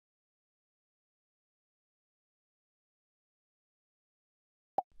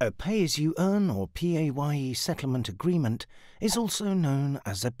A pay-as-you-earn or PAYE Settlement Agreement is also known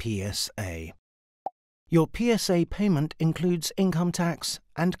as a PSA. Your PSA payment includes income tax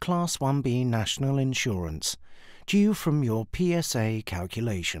and Class 1B national insurance, due from your PSA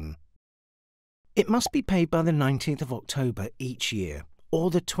calculation. It must be paid by the 19th of October each year, or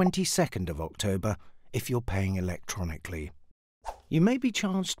the 22nd of October if you're paying electronically. You may be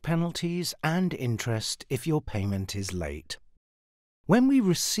charged penalties and interest if your payment is late. When we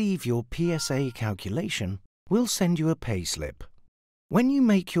receive your PSA calculation, we'll send you a payslip. When you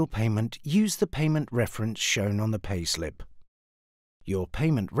make your payment, use the payment reference shown on the payslip. Your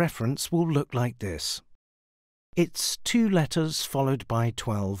payment reference will look like this. It's 2 letters followed by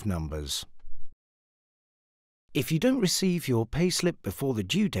 12 numbers. If you don't receive your payslip before the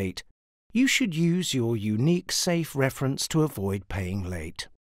due date, you should use your unique safe reference to avoid paying late.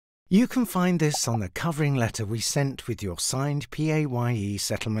 You can find this on the covering letter we sent with your signed PAYE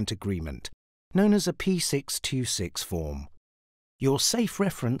Settlement Agreement, known as a P626 form. Your safe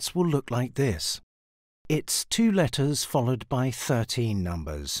reference will look like this. It's 2 letters followed by 13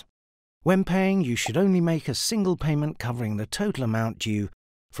 numbers. When paying, you should only make a single payment covering the total amount due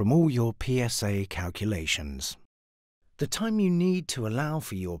from all your PSA calculations. The time you need to allow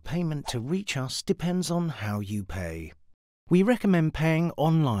for your payment to reach us depends on how you pay. We recommend paying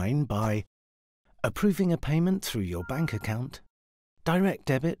online by approving a payment through your bank account, direct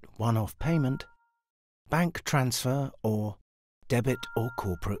debit, one-off payment, bank transfer, or debit or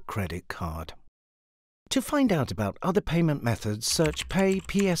corporate credit card. To find out about other payment methods, search Pay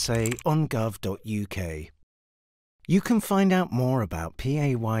PSA on gov.uk. You can find out more about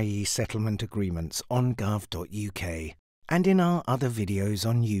PAYE settlement agreements on gov.uk and in our other videos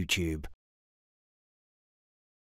on YouTube.